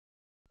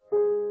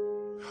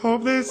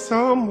Hope there's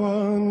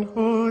someone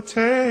who'll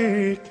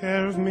take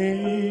care of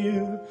me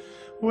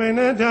when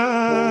I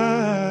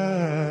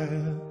die.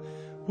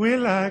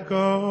 Will I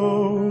go?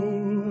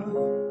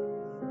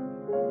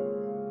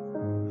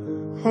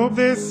 Hope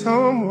there's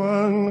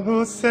someone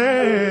who'll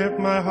set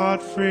my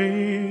heart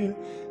free,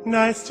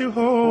 nice to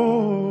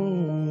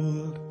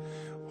hold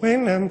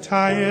when I'm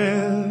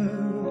tired.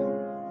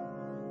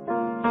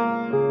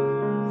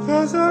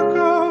 There's a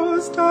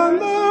ghost on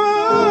the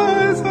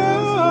horizon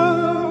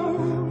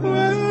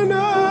when I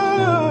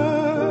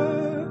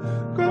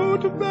go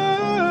to bed.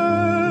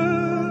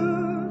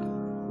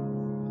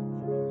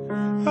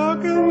 How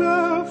can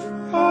I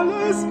fall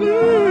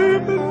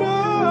asleep at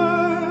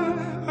night?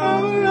 How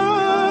will I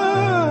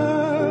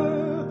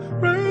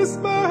raise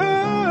my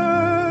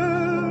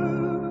head?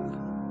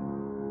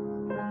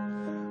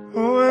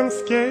 Oh, I'm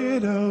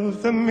scared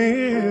of the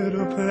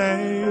middle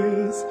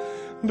place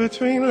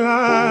between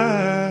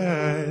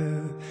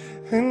life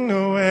and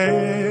nowhere.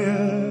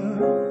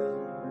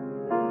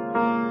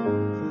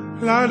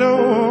 I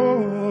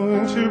don't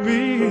want to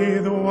be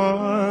the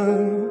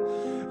one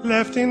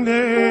left in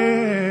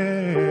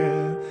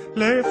there,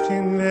 left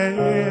in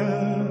there.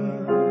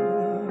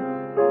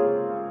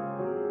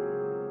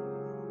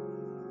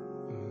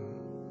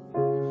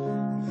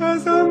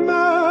 There's a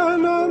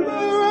man on the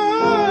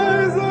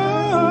horizon,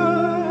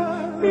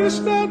 wish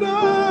that I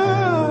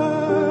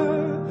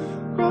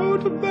go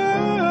to bed.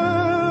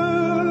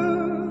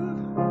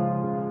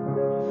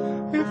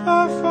 If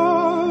I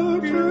fall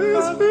to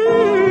his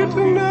feet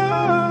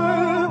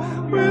tonight,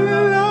 will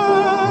I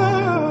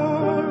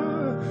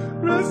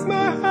rest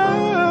my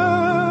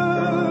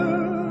head?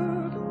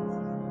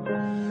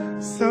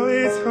 So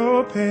he's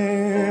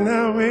hoping I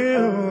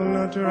will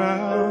not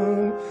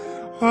drown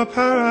or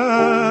paralyze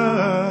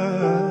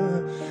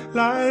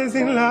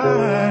in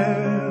life.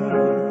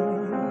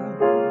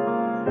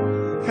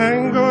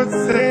 And God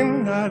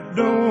saying I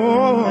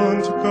don't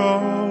want to go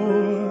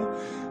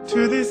to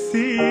the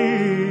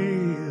seas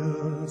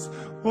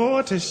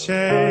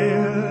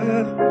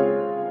watershed.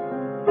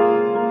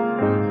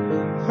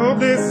 Hope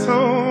there's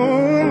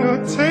someone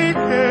who'll take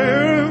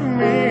care of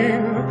me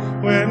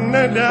when I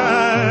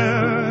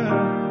die.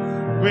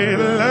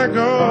 Will I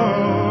go?